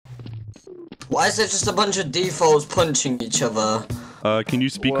Why is there just a bunch of defaults punching each other? Can you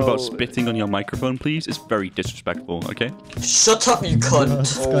speak about spitting on your microphone, please? It's very disrespectful, okay? Shut up, you cunt!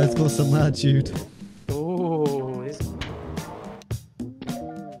 This guy's got some attitude. Oh,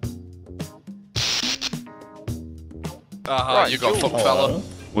 Right, you got fucked, fella.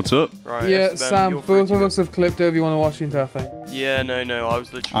 What's up? right. Yeah, Sam, both of us have clipped over. You want to watch the entire thing? Yeah, no, I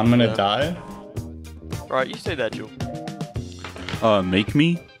was literally. I'm gonna die. Right, you stay there, Jewel. Make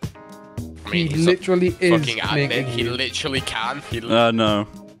me? I mean, He he's literally a is fucking admin. making He you. literally can. No.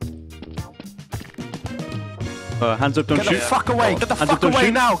 Hands up, don't Get shoot. the fuck away! Get the Hands up, fuck don't away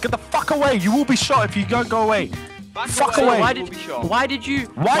shoot. now! Get the fuck away! You will be shot if you don't go away. Fuck away! Why did you?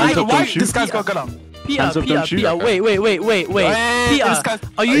 Hands up, don't shoot. This guy's got a gun up. Hands up, don't shoot. Peter, wait. Peter, This guy's,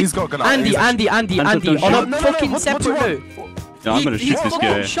 are you he's got a gun up. Andy? Hands up, don't On a shoot. No, fucking what do you separate want? note. No, I'm gonna shoot this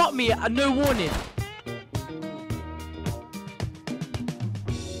guy. He shot me at no warning.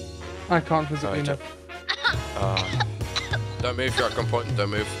 I can't physically know. Don't move, you're at gunpoint. Don't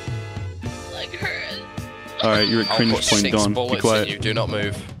move. Like her. Alright, you're at I'll cringe put point, 6 Dawn. Be bullets in quiet. you. Do not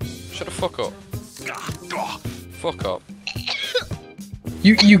move. Shut the fuck up. Fuck up.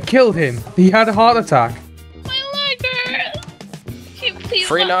 You killed him. He had a heart attack. My leg hurts. Can you please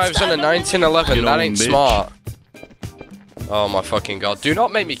 3 let knives and a stand up? 1911. Get That on, ain't bitch. smart. Oh my fucking god. Do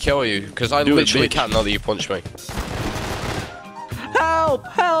not make me kill you, because I Do it, literally bitch. can't know that you punched me. Help!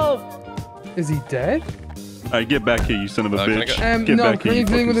 Help! Is he dead? Alright, get back here, you son of a Can I bitch. get- Get No, back here, you currently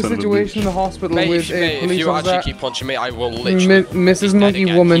dealing with a fucking son of a situation in bitch. the hospital Mate, with a if police you actually officer. keep punching me, I will literally... Mrs. He's dead Monkey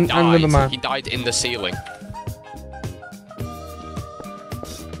again. Woman He and another died. man. He died in the ceiling.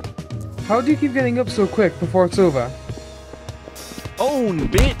 How do you keep getting up so quick before it's over? Own,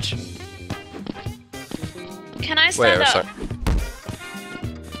 bitch! Can I Wait stand a up? sec.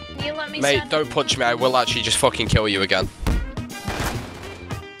 Can you let me Mate, stand don't punch me. I will actually just fucking kill you again.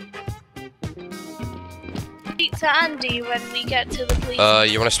 Speak to Andy when we get to the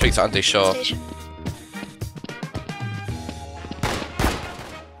police You want to speak to Andy? Sure. station.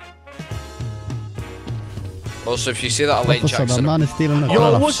 Also, if you see that Elaine What's up, that Jackson... man is stealing the Yo,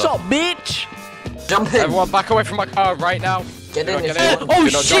 car. what's up, bitch? Jump in! Everyone back away from my car right now. Get in if Get you in. want. Oh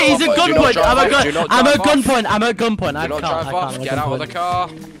Do not shit! drive He's at off. Do not gunpoint. drive I'm off. at Do not gun. I'm drive at off. gunpoint. I'm at gunpoint. I Do not can't. drive off. Get out of the car.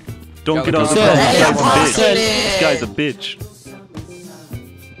 Don't get Go out of the to car. the This guy's a bitch. This guy's a bitch.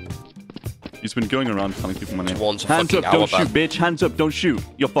 He's been going around telling people my name. One's a Hands fucking up, don't hour shoot, back. bitch. Hands up, don't shoot.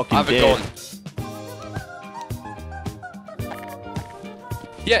 You're fucking I have a dead. gun.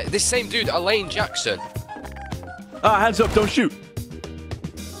 Yeah, this same dude, Elaine Jackson. Hands up, don't shoot.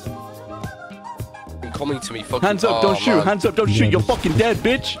 Coming to me, fucking. Hands up, don't shoot. Man. Hands up, don't Yeah, shoot. You're just- fucking dead,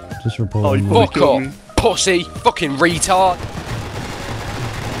 bitch. Just report Oh, him. you fucking Fuck killed up, me. pussy, fucking retard.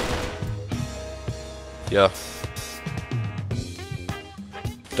 Yeah.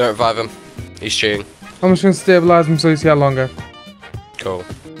 Don't revive him. He's cheating. I'm just gonna stabilize him so he's here longer. Cool.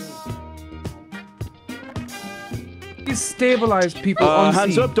 He's stabilized people on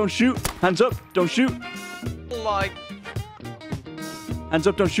Hands scene. up, don't shoot. Hands up, don't shoot. Like, Hands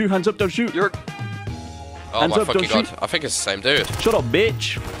up, don't shoot. Hands up, don't shoot. You're. Oh Hands my up, fucking don't god! I think it's the same dude. Shut up,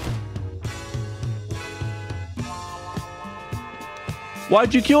 bitch.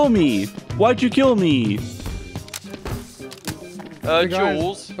 Why'd you kill me? Why'd you kill me? The guy's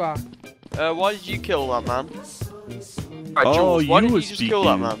Jules, back. why did you kill that man? Right, Oh, Jules, why you did were you just kill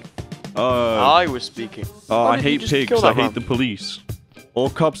that speaking. man? I was speaking. Oh, Why I did you hate just kill pigs. that I hate man? the police. All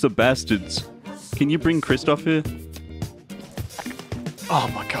cops are bastards. Can you bring Christoph here? Oh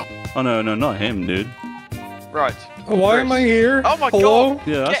my god. Oh, no, not him, dude. Right. Why am I here? Oh my Hello? god!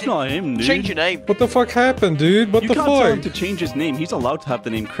 Yeah, that's Get- not him, dude. Change your name. What the fuck happened, dude? What You the can't tell him fuck? to change his name. He's allowed to have the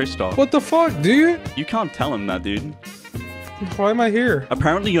name Christoph. What the fuck, dude? You can't tell him that, dude. Why am I here?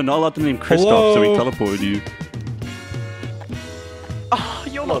 Apparently, you're not allowed to name Christoph, so he Hello? teleported you. Oh,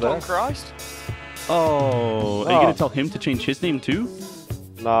 you're not on Christ. Oh, are you gonna tell him to change his name too?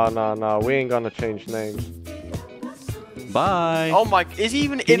 Nah, we ain't gonna change names. Bye. Oh my, is he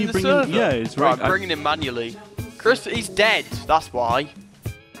even Can in you the bring him- server? yeah, it's right- I'm bringing him manually. Chris, he's dead, that's why.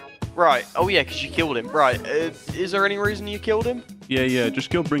 Right, oh yeah, because you killed him. Right, is there any reason you killed him? Yeah, just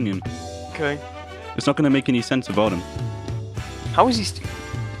go bring him. Okay. It's not gonna make any sense about him. How is he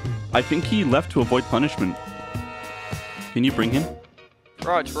I think he left to avoid punishment. Can you bring him?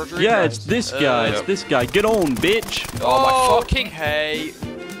 Right, Rodriguez. Yeah, it's this guy. It's Yep. this guy. Get on, bitch. Oh my fucking. Hey.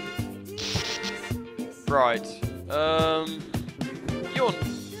 Right. You're...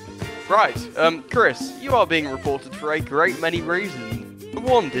 Right, Chris, you are being reported for a great many reasons. Number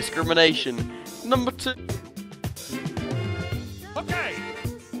 1, discrimination. Number 2... Okay.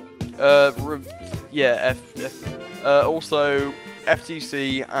 Yeah, also,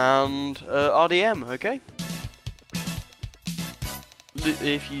 FTC, and RDM. Okay.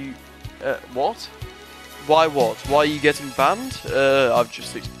 If you, what? Why what? Why are you getting banned? I've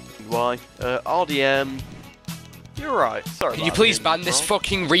just explained why. RDM. You're right. Sorry. Can you please ban this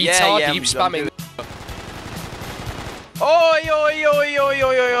fucking retard? Yeah, He keeps spamming. Oi, oi, oi, oi, oi,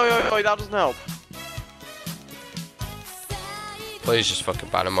 oi, oi, oi, that doesn't help. Please just fucking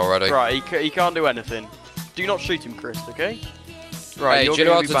ban him already. Right, he can't do anything. Do not shoot him, Chris, okay? Right, Hey, you're do you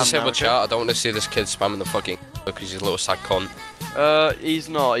know how gonna to be banned disable now, chat? okay? I don't want to see this kid spamming the fucking because he's a little sad cunt. He's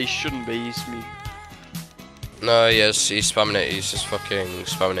not. He shouldn't be. He's mute. No, yes, he's spamming it. He's just fucking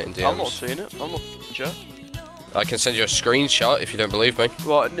spamming it in DMs. I'm not seeing it. I'm not seeing chat. I can send you a screenshot if you don't believe me.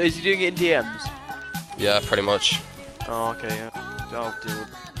 What? Is he doing it in DMs? Yeah, pretty much. Oh, okay, yeah. I'll deal with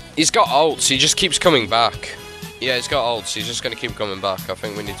it. He's got ults. He just keeps coming back. Yeah, he's got ults. He's just gonna keep coming back. I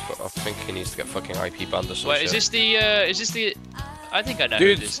think we need to. I think he needs to get fucking IP banned or something. Wait, is this the? I think I know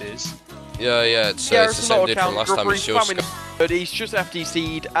Dude. who this is. Yeah, it's the same dude from last time. It's yours. But he's just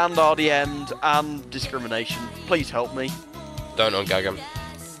FTC'd and RDM'd and discrimination. Please help me. Don't ungag him.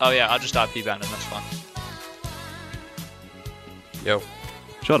 Oh yeah, I'll just IP ban him. That's fine. Yo.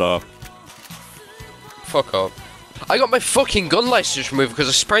 Shut up. Fuck up. I got my fucking gun license removed because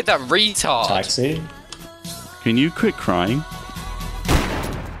I sprayed that retard. Taxi. Can you quit crying?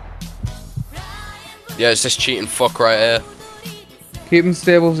 Yeah, it's this cheating fuck right here. Keep him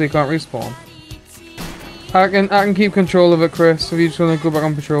stable so he can't respawn. I can keep control of it, Chris, if you just want to go back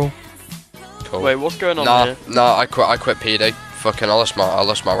on patrol. Cool. Wait, what's going on here? Nah, I quit PD. Fucking, I lost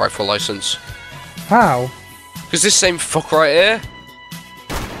my rifle license. How? Cause this same fuck right here.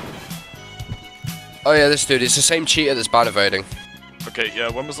 Oh yeah, this dude, it's the same cheater that's ban evading. Okay,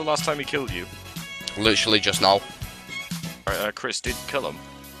 yeah, when was the last time he killed you? Literally just now. Alright, Chris, did you kill him?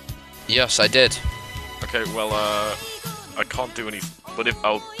 Yes, I did. Okay, well, I can't do anything, but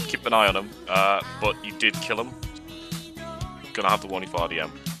I'll keep an eye on him, but you did kill him. Gonna have to warn you for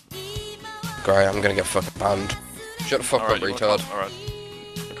RDM. Great, I'm gonna get fucking banned. Shut the fuck up, retard.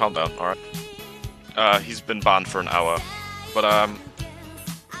 Alright. Calm down, alright. He's been banned for an hour, but,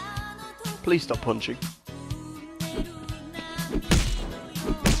 Please stop punching.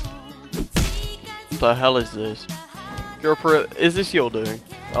 What the hell is this? Is this your doing?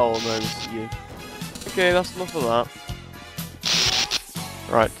 Oh no, this is you. Okay, that's enough of that.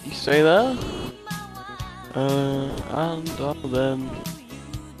 Right, you stay there. And I'll then.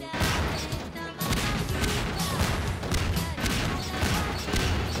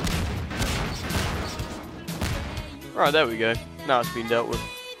 Right, there we go. Now it's been dealt with.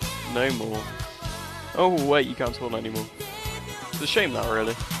 No more. Oh wait, you can't spawn anymore. It's a shame that,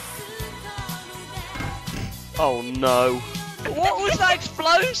 really. Oh no. What was that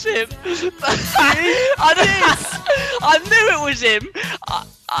explosive? I knew it was him.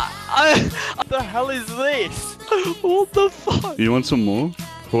 What the hell is this? What the fuck? You want some more?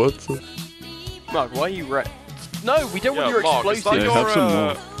 What? Mark, why are you No, we don't want your Mark, explosive. Is that have some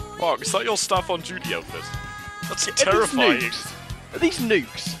more. Mark, is that your staff on duty outfit? That's Are terrifying. these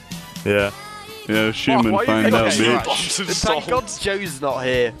nukes? Yeah. Yeah, shoot him Mark, and why are you find out, okay, bitch. right. Bombs of Thank salt. God Joe's not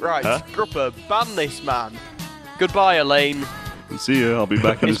here. Right, Huh? Grupper, ban this man. Goodbye, Elaine. See ya, I'll be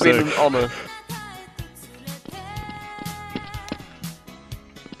back in a It's been sec. an honour.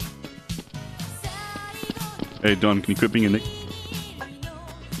 Hey, Don, can you quit being a nick?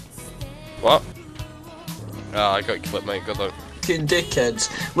 What? Ah, I got clipped, mate. Good luck. Fucking dickheads.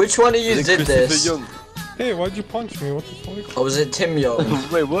 Which one of you did this? Hey, why'd you punch me? What the fuck? Or was it Tim Young?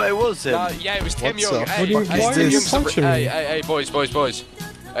 Wait, what? It was him. Yeah, it was Tim What's Young. up? Hey, What do you- hey, why Tim are you Young's the punching me? hey, boys.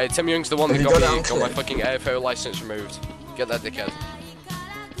 Hey, Tim Young's the one that Have you got got it me, on got my clip? fucking AFO license removed. Get that dickhead.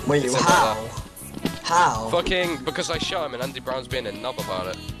 Wait, It's how? like How? Fucking, because I shot him and Andy Brown's being a knob about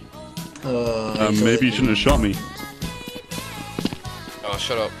it. Maybe you shouldn't have shot me. Oh,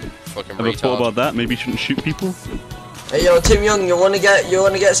 shut up, fucking Ever thought retard. about that? Maybe you shouldn't shoot people? Hey, yo, Tim Young, you wanna get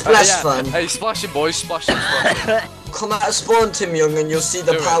splash yeah. fan? Hey, splashing boys, splashing, splashing. Come out of spawn, Tim Young, and you'll see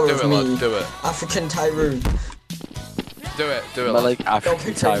the power do of it, me, lad, do it. African Tyrone. Do it, Not like Don't African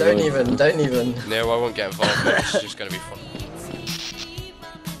pick it, don't even. No, I won't get involved, mate. It's just gonna be fun.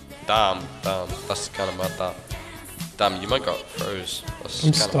 Damn, that's kind of mad, that. Damn, you might got froze. That's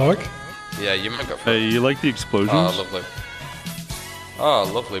I'm kinda stuck. Yeah, you might got froze. Hey, you like the explosions? Oh, lovely.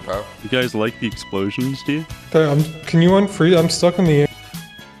 Oh, lovely, bro. You guys like the explosions, do you? Okay, can you unfree? I'm stuck in the air.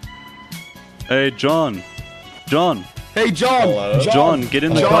 Hey, John. John. Hey, John. John, get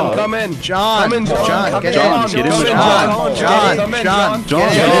in the John, car. come in. John, Come in, John. John, get John, in. get in the John, car. John, Come in, John, John,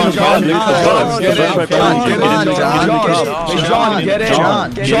 get get in the car. in. Leave the bus. The bus right behind you. Come on, Get in the car. Hey, John, get in.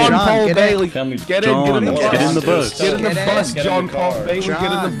 John, John Paul get Bailey. in. Get in the bus. Get in the bus. Get in the Get bus, in. John Paul Bailey.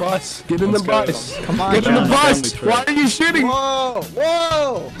 Get in the bus. Get in the bus. Come on, Get in the John. bus. Why are you shooting? Whoa,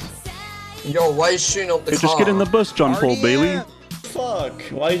 whoa. Yo, why are you shooting up the car? Just get in the bus, John Paul Bailey. Fuck,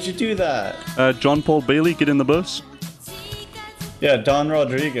 why did you do that? John Paul Bailey, get in the bus. Yeah, Don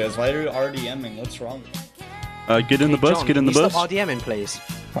Rodriguez, why are you RDMing? What's wrong? Get in the bus, get in the bus. Stop RDMing, please.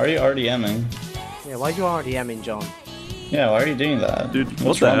 Why are you RDMing? Yeah, why are you RDMing, John? Yeah, why are you doing that? Dude,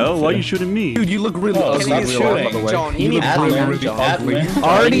 what the hell? Why are you shooting me? Dude, you look really ugly. stop shooting. John, you need to calm down, John. Admin.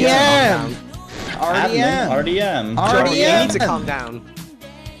 RDM. Admin. RDM. RDM. John, you RDM. need to calm down.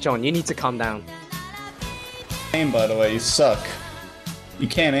 John, you need to calm down. Aim, by the way, you suck. You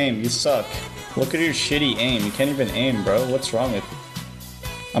can't aim, you suck. Look at your shitty aim. You can't even aim, bro. What's wrong with you?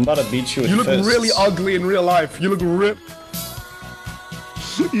 I'm about to beat you with You look fists. really ugly in real life. You look ripped.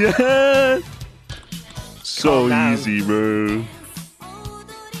 Yeah. So down. easy, bro.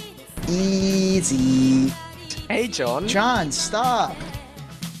 Easy. Hey, John. John, stop.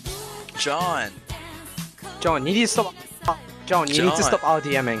 John. John, you need to stop. John, you need to stop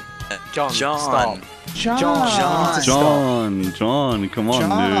RDMing. John, stop. John, come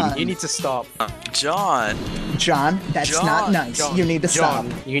on, dude. You need to stop. John. John, that's not nice. John, You need to stop.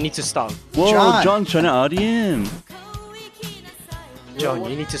 John, you need to stop. Whoa, John. John's trying to RDM. John,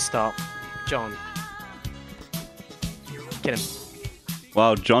 you need to stop. John. Get him.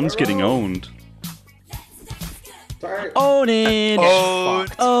 Wow, John's getting owned. Own it!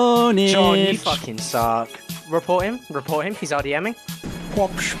 Fucked. Own it! John, you fucking suck. Report him. Report him. He's RDMing. Pop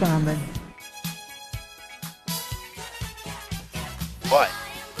spamming. What?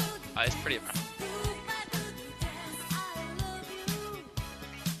 It's pretty apparent.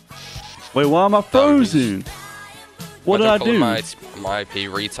 Wait, why am I frozen? What did I do? My IP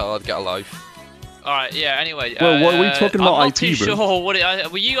retard, get a life. Alright, yeah, anyway. Well, what are we talking about I'm not IT, too bro? sure what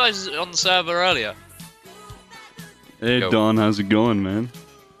it, were you guys on the server earlier? Hey, Go. Don, how's it going, man?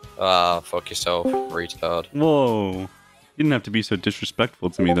 Ah, fuck yourself, retard. Whoa. You didn't have to be so disrespectful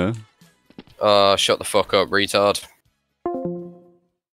to me, though. Shut the fuck up, retard.